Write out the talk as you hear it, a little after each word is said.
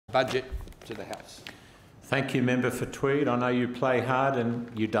budget to the House. Thank you, Member for Tweed. I know you play hard and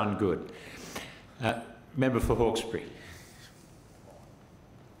you've done good. Member for Hawkesbury.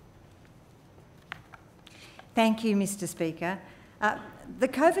 Thank you, Mr Speaker. The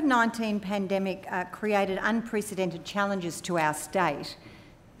COVID-19 pandemic created unprecedented challenges to our state.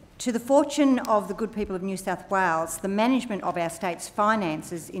 To the fortune of the good people of New South Wales, the management of our state's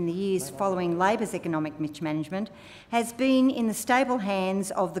finances in the years following Labor's economic mismanagement has been in the stable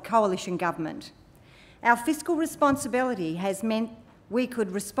hands of the coalition government. Our fiscal responsibility has meant we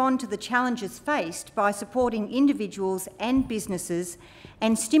could respond to the challenges faced by supporting individuals and businesses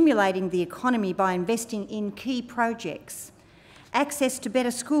and stimulating the economy by investing in key projects. Access to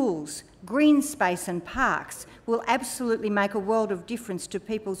better schools, green space and parks will absolutely make a world of difference to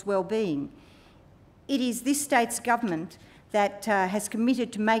people's wellbeing. It is this state's government that has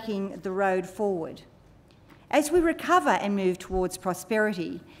committed to making the road forward. As we recover and move towards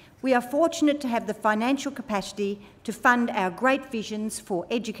prosperity, we are fortunate to have the financial capacity to fund our great visions for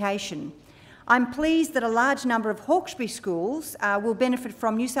education. I'm pleased that a large number of Hawkesbury schools will benefit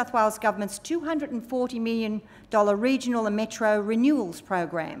from New South Wales Government's $240 million regional and metro renewals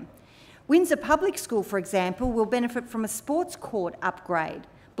program. Windsor Public School, for example, will benefit from a sports court upgrade.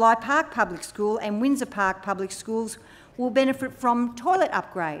 Bligh Park Public School and Windsor Park Public Schools will benefit from toilet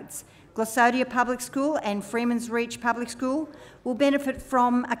upgrades. Glossodia Public School and Freemans Public School will benefit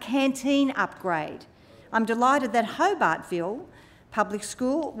from a canteen upgrade. I'm delighted that Hobartville Public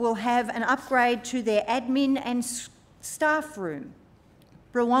School will have an upgrade to their admin and staff room.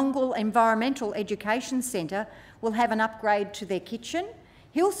 Brewongle Environmental Education Centre will have an upgrade to their kitchen.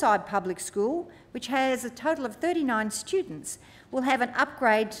 Hillside Public School, which has a total of 39 students, will have an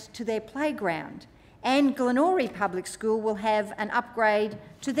upgrade to their playground. And Glenorie Public School will have an upgrade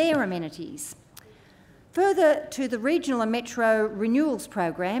to their amenities. Further to the regional and metro renewals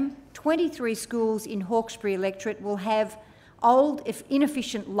program, 23 schools in Hawkesbury electorate will have old,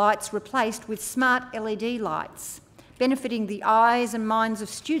 inefficient lights replaced with smart LED lights, benefiting the eyes and minds of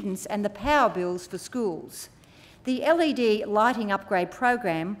students and the power bills for schools. The LED lighting upgrade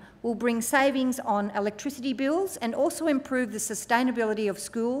program will bring savings on electricity bills and also improve the sustainability of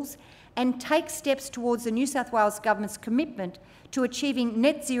schools and take steps towards the New South Wales Government's commitment to achieving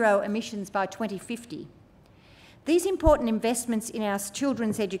net zero emissions by 2050. These important investments in our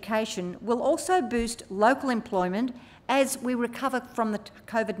children's education will also boost local employment as we recover from the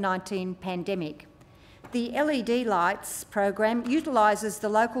COVID-19 pandemic. The LED Lights program utilises the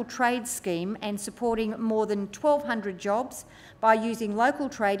local trade scheme and supporting more than 1,200 jobs by using local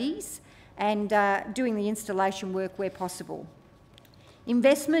tradies and doing the installation work where possible.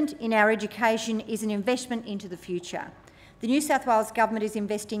 Investment in our education is an investment into the future. The New South Wales Government is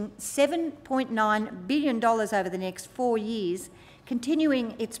investing $7.9 billion over the next 4 years,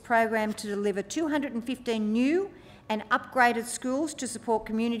 continuing its program to deliver 215 new and upgraded schools to support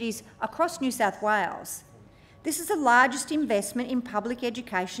communities across New South Wales. This is the largest investment in public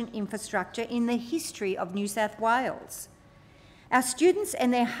education infrastructure in the history of New South Wales. Our students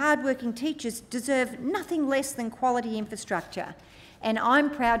and their hard-working teachers deserve nothing less than quality infrastructure, and I'm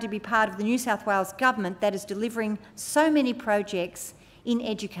proud to be part of the New South Wales Government that is delivering so many projects in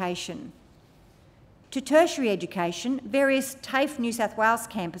education. To tertiary education, various TAFE New South Wales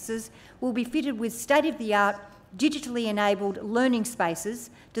campuses will be fitted with state-of-the-art digitally enabled learning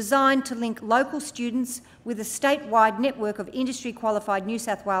spaces designed to link local students with a statewide network of industry-qualified New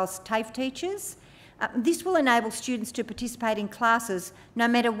South Wales TAFE teachers. This will enable students to participate in classes no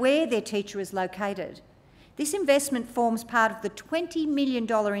matter where their teacher is located. This investment forms part of the $20 million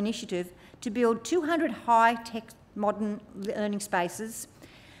initiative to build 200 high-tech modern learning spaces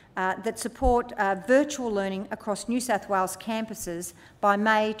that support virtual learning across New South Wales campuses by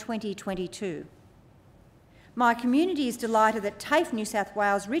May 2022. My community is delighted that TAFE New South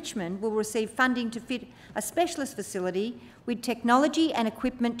Wales Richmond will receive funding to fit a specialist facility with technology and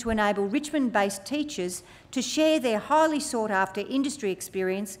equipment to enable Richmond-based teachers to share their highly sought-after industry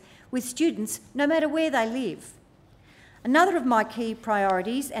experience with students no matter where they live. Another of my key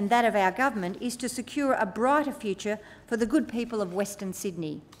priorities, and that of our government, is to secure a brighter future for the good people of Western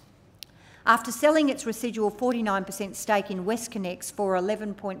Sydney. After selling its residual 49% stake in WestConnex for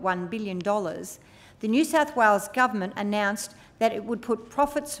 $11.1 billion, the New South Wales Government announced that it would put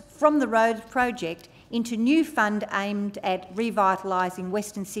profits from the road project into a new fund aimed at revitalising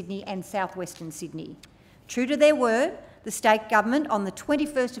Western Sydney and South Western Sydney. True to their word, the state government on the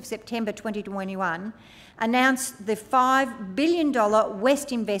 21st of September 2021 announced the $5 billion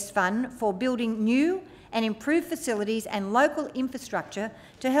West Invest Fund for building new and improved facilities and local infrastructure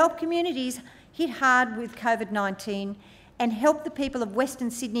to help communities hit hard with COVID-19 and help the people of Western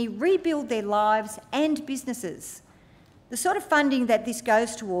Sydney rebuild their lives and businesses. The sort of funding that this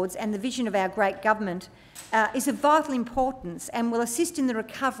goes towards and the vision of our great government is of vital importance and will assist in the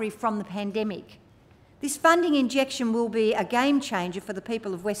recovery from the pandemic. This funding injection will be a game changer for the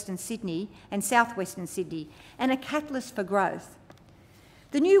people of Western Sydney and South Western Sydney and a catalyst for growth.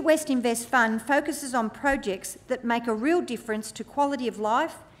 The new West Invest Fund focuses on projects that make a real difference to quality of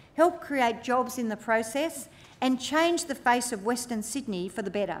life, help create jobs in the process and change the face of Western Sydney for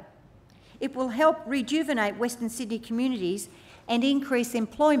the better. It will help rejuvenate Western Sydney communities and increase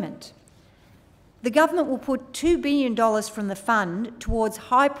employment. The government will put $2 billion from the fund towards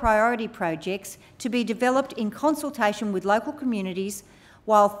high priority projects to be developed in consultation with local communities,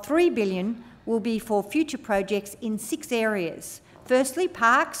 while $3 billion will be for future projects in 6 areas. Firstly,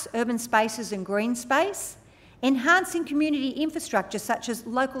 parks, urban spaces and green space, enhancing community infrastructure such as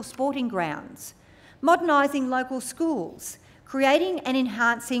local sporting grounds, modernising local schools, creating and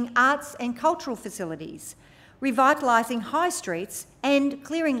enhancing arts and cultural facilities, revitalising high streets and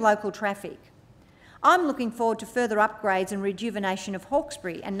clearing local traffic. I'm looking forward to further upgrades and rejuvenation of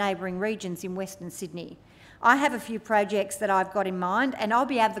Hawkesbury and neighbouring regions in Western Sydney. I have a few projects that I've got in mind and I'll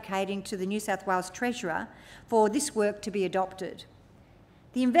be advocating to the New South Wales Treasurer for this work to be adopted.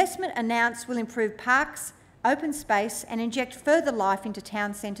 The investment announced will improve parks, open space and inject further life into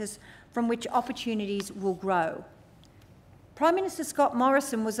town centres from which opportunities will grow. Prime Minister Scott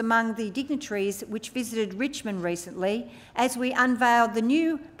Morrison was among the dignitaries which visited Richmond recently as we unveiled the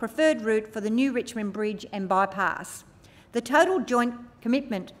new preferred route for the new Richmond Bridge and bypass. The total joint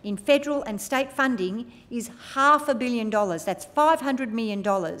commitment in federal and state funding is $500 million, that's $500 million,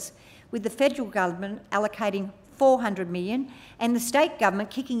 with the federal government allocating $400 million and the state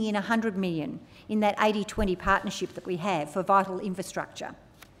government kicking in $100 million in that 80-20 partnership that we have for vital infrastructure.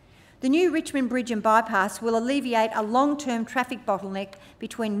 The new Richmond Bridge and bypass will alleviate a long-term traffic bottleneck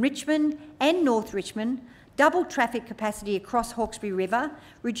between Richmond and North Richmond, double traffic capacity across Hawkesbury River,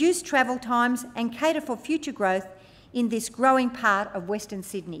 reduce travel times and cater for future growth in this growing part of Western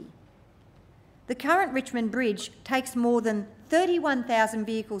Sydney. The current Richmond Bridge takes more than 31,000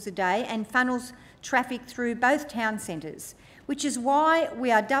 vehicles a day and funnels traffic through both town centres, which is why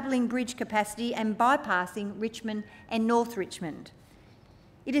we are doubling bridge capacity and bypassing Richmond and North Richmond.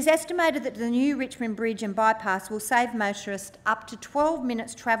 It is estimated that the new Richmond Bridge and bypass will save motorists up to 12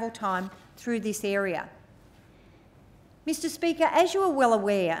 minutes travel time through this area. Mr Speaker, as you are well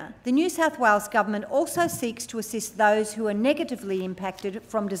aware, the New South Wales Government also seeks to assist those who are negatively impacted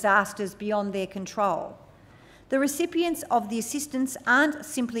from disasters beyond their control. The recipients of the assistance aren't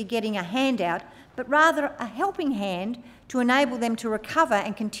simply getting a handout, but rather a helping hand to enable them to recover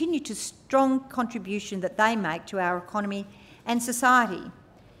and continue to strong contribution that they make to our economy and society.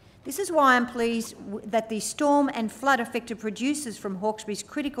 This is why I'm pleased that the storm and flood affected producers from Hawkesbury's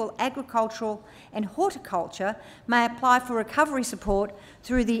critical agricultural and horticulture may apply for recovery support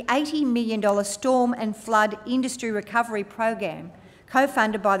through the $80 million Storm and Flood Industry Recovery Program,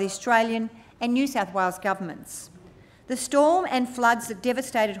 co-funded by the Australian and New South Wales governments. The storm and floods that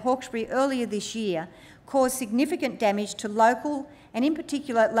devastated Hawkesbury earlier this year caused significant damage to local and in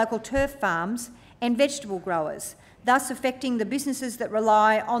particular local turf farms and vegetable growers, thus affecting the businesses that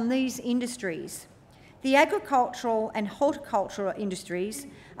rely on these industries. The agricultural and horticultural industries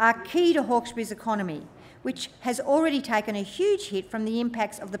are key to Hawkesbury's economy, which has already taken a huge hit from the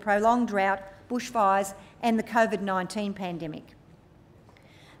impacts of the prolonged drought, bushfires and the COVID-19 pandemic.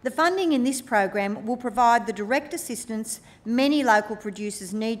 The funding in this program will provide the direct assistance many local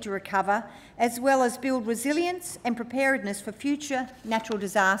producers need to recover, as well as build resilience and preparedness for future natural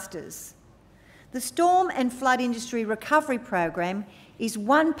disasters. The Storm and Flood Industry Recovery Program is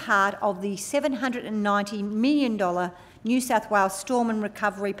one part of the $790 million New South Wales Storm and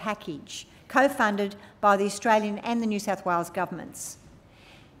Recovery Package, co-funded by the Australian and the New South Wales governments.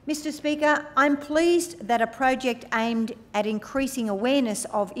 Mr Speaker, I'm pleased that a project aimed at increasing awareness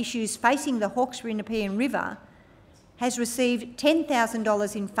of issues facing the Hawkesbury Nepean River has received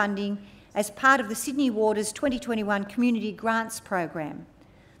 $10,000 in funding as part of the Sydney Water's 2021 Community Grants Program.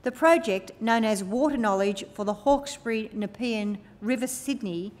 The project, known as Water Knowledge for the Hawkesbury Nepean River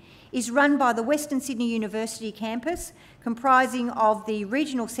Sydney, is run by the Western Sydney University campus, comprising of the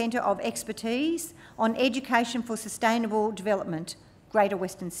Regional Centre of Expertise on Education for Sustainable Development, Greater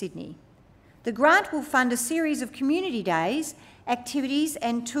Western Sydney. The grant will fund a series of community days, activities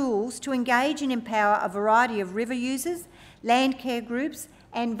and tools to engage and empower a variety of river users, land care groups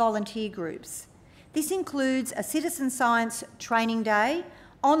and volunteer groups. This includes a citizen science training day,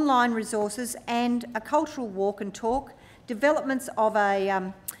 online resources and a cultural walk and talk, developments of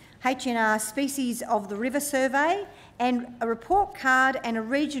a HNR Species of the River survey and a report card and a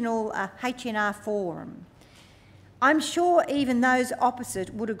regional HNR forum. I'm sure even those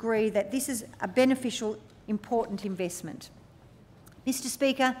opposite would agree that this is a beneficial, important investment. Mr.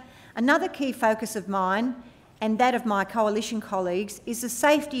 Speaker, another key focus of mine and that of my coalition colleagues is the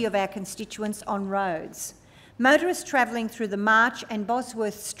safety of our constituents on roads. Motorists travelling through the March and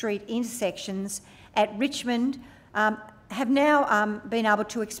Bosworth Street intersections at Richmond have now been able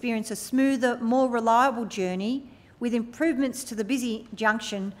to experience a smoother, more reliable journey with improvements to the busy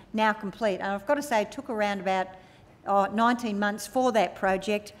junction now complete. And I've got to say it took around about 19 months for that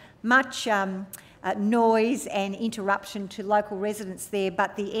project, much noise and interruption to local residents there,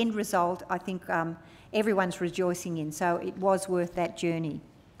 but the end result I think everyone's rejoicing in, so it was worth that journey.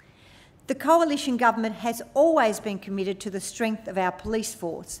 The Coalition Government has always been committed to the strength of our police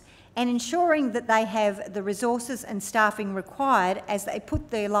force and ensuring that they have the resources and staffing required as they put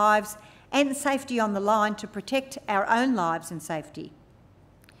their lives and safety on the line to protect our own lives and safety.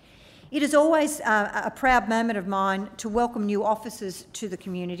 It is always a proud moment of mine to welcome new officers to the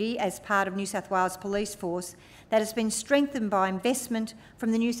community as part of New South Wales Police Force that has been strengthened by investment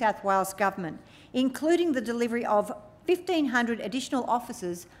from the New South Wales Government, including the delivery of 1,500 additional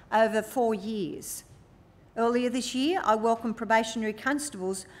officers over 4 years. Earlier this year, I welcomed probationary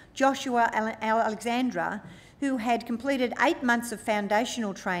constables Joshua Alexandra, who had completed 8 months of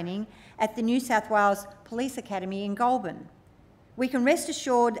foundational training at the New South Wales Police Academy in Goulburn. We can rest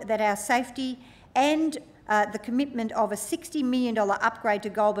assured that our safety and the commitment of a $60 million upgrade to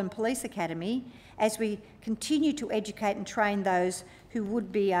Goulburn Police Academy as we continue to educate and train those who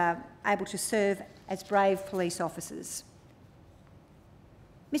would be able to serve as brave police officers.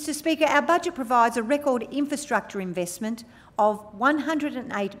 Mr. Speaker, our budget provides a record infrastructure investment of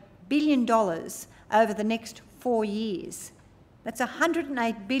 $108 billion over the next 4 years. That's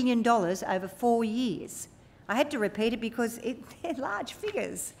 $108 billion over 4 years. I had to repeat it because they're large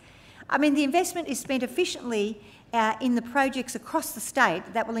figures. I mean, the investment is spent efficiently in the projects across the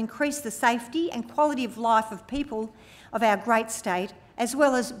state that will increase the safety and quality of life of people of our great state, as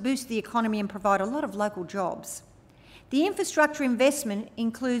well as boost the economy and provide a lot of local jobs. The infrastructure investment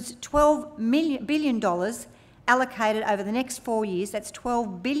includes $12 billion allocated over the next 4 years, that's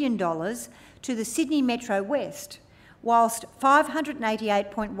 $12 billion, to the Sydney Metro West, whilst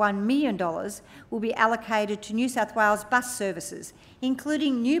 $588.1 million will be allocated to New South Wales bus services,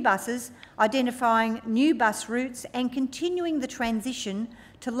 including new buses, identifying new bus routes and continuing the transition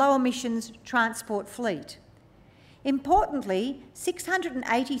to low emissions transport fleet. Importantly,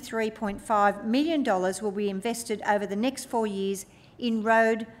 $683.5 million will be invested over the next 4 years in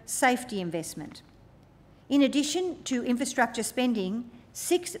road safety investment. In addition to infrastructure spending,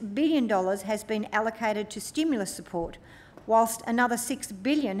 $6 billion has been allocated to stimulus support, whilst another $6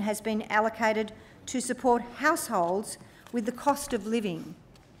 billion has been allocated to support households with the cost of living.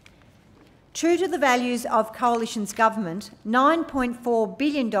 True to the values of Coalition's government, $9.4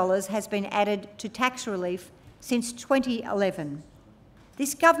 billion has been added to tax relief since 2011.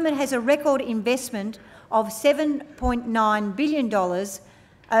 This government has a record investment of $7.9 billion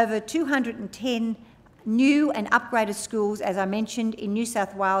over 210 new and upgraded schools, as I mentioned, in New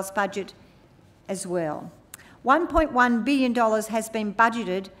South Wales budget as well. $1.1 billion has been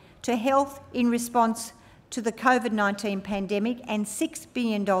budgeted to health in response to the COVID-19 pandemic and $6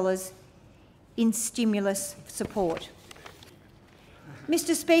 billion in stimulus support.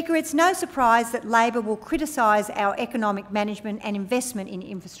 Mr. Speaker, it's no surprise that Labor will criticise our economic management and investment in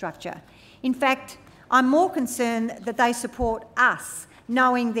infrastructure. In fact, I'm more concerned that they support us,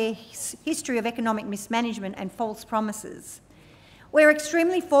 knowing their history of economic mismanagement and false promises. We're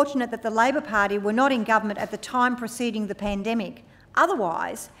extremely fortunate that the Labor Party were not in government at the time preceding the pandemic.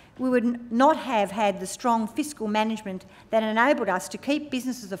 Otherwise, we would not have had the strong fiscal management that enabled us to keep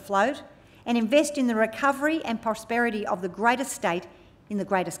businesses afloat and invest in the recovery and prosperity of the greatest state in the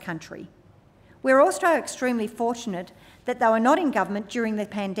greatest country. We're also extremely fortunate that they were not in government during the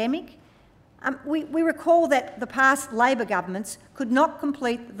pandemic. We recall that the past Labor governments could not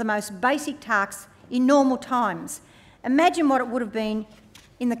complete the most basic tasks in normal times. Imagine what it would have been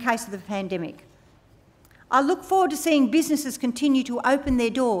in the case of the pandemic. I look forward to seeing businesses continue to open their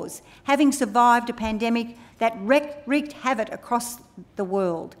doors, having survived a pandemic that wreaked havoc across the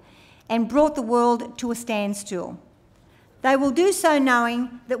world and brought the world to a standstill. They will do so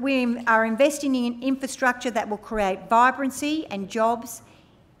knowing that we are investing in infrastructure that will create vibrancy and jobs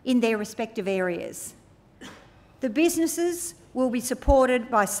in their respective areas. The businesses will be supported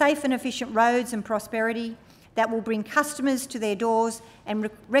by safe and efficient roads and prosperity that will bring customers to their doors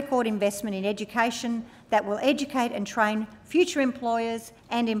and record investment in education that will educate and train future employers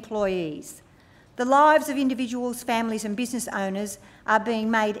and employees. the lives of individuals, families and business owners are being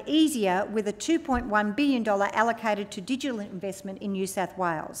made easier with a $2.1 billion allocated to digital investment in New South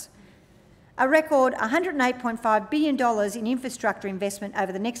Wales. A record $108.5 billion in infrastructure investment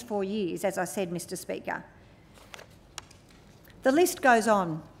over the next 4 years, as I said, Mr Speaker. The list goes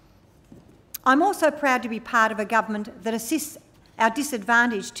on. I'm also proud to be part of a government that assists our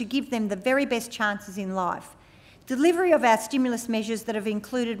disadvantaged to give them the very best chances in life. Delivery of our stimulus measures that have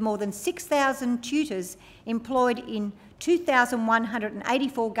included more than 6,000 tutors employed in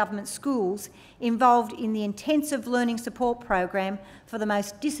 2,184 government schools involved in the intensive learning support program for the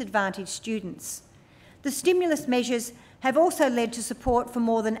most disadvantaged students. The stimulus measures have also led to support for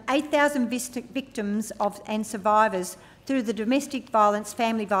more than 8,000 victims and survivors through the Domestic Violence,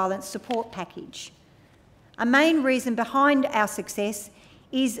 Family Violence Support Package. A main reason behind our success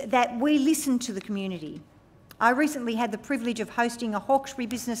is that we listen to the community. I recently had the privilege of hosting a Hawkesbury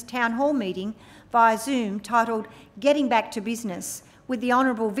Business Town Hall meeting via Zoom titled Getting Back to Business with the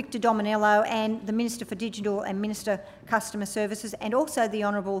Honourable Victor Dominello and the Minister for Digital and Minister Customer Services, and also the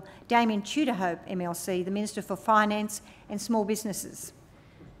Honourable Damien Tudorhope MLC, the Minister for Finance and Small Businesses.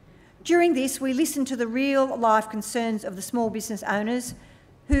 During this, we listened to the real-life concerns of the small business owners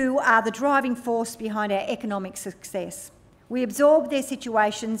who are the driving force behind our economic success. We absorb their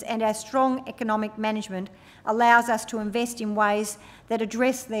situations, and our strong economic management allows us to invest in ways that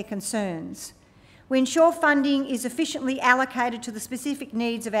address their concerns. We ensure funding is efficiently allocated to the specific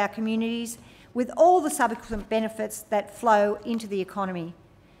needs of our communities, with all the subsequent benefits that flow into the economy.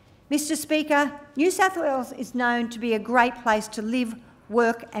 Mr Speaker, New South Wales is known to be a great place to live,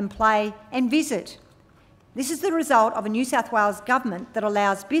 work and play and visit. This is the result of a New South Wales government that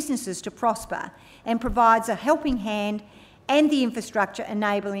allows businesses to prosper and provides a helping hand and the infrastructure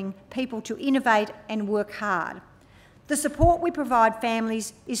enabling people to innovate and work hard. The support we provide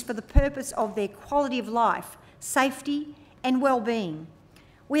families is for the purpose of their quality of life, safety and wellbeing.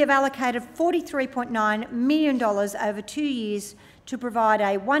 We have allocated $43.9 million over 2 years to provide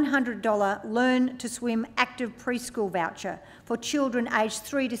a $100 Learn to Swim active preschool voucher for children aged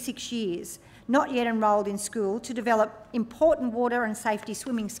 3 to 6 years, not yet enrolled in school, to develop important water and safety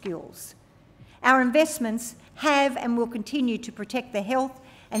swimming skills. Our investments have and will continue to protect the health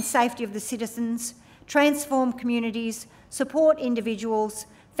and safety of the citizens, transform communities, support individuals,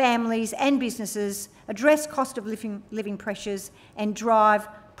 families and businesses, address cost of living pressures and drive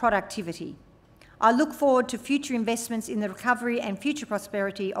productivity. I look forward to future investments in the recovery and future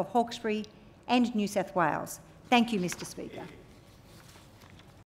prosperity of Hawkesbury and New South Wales. Thank you, Mr Speaker.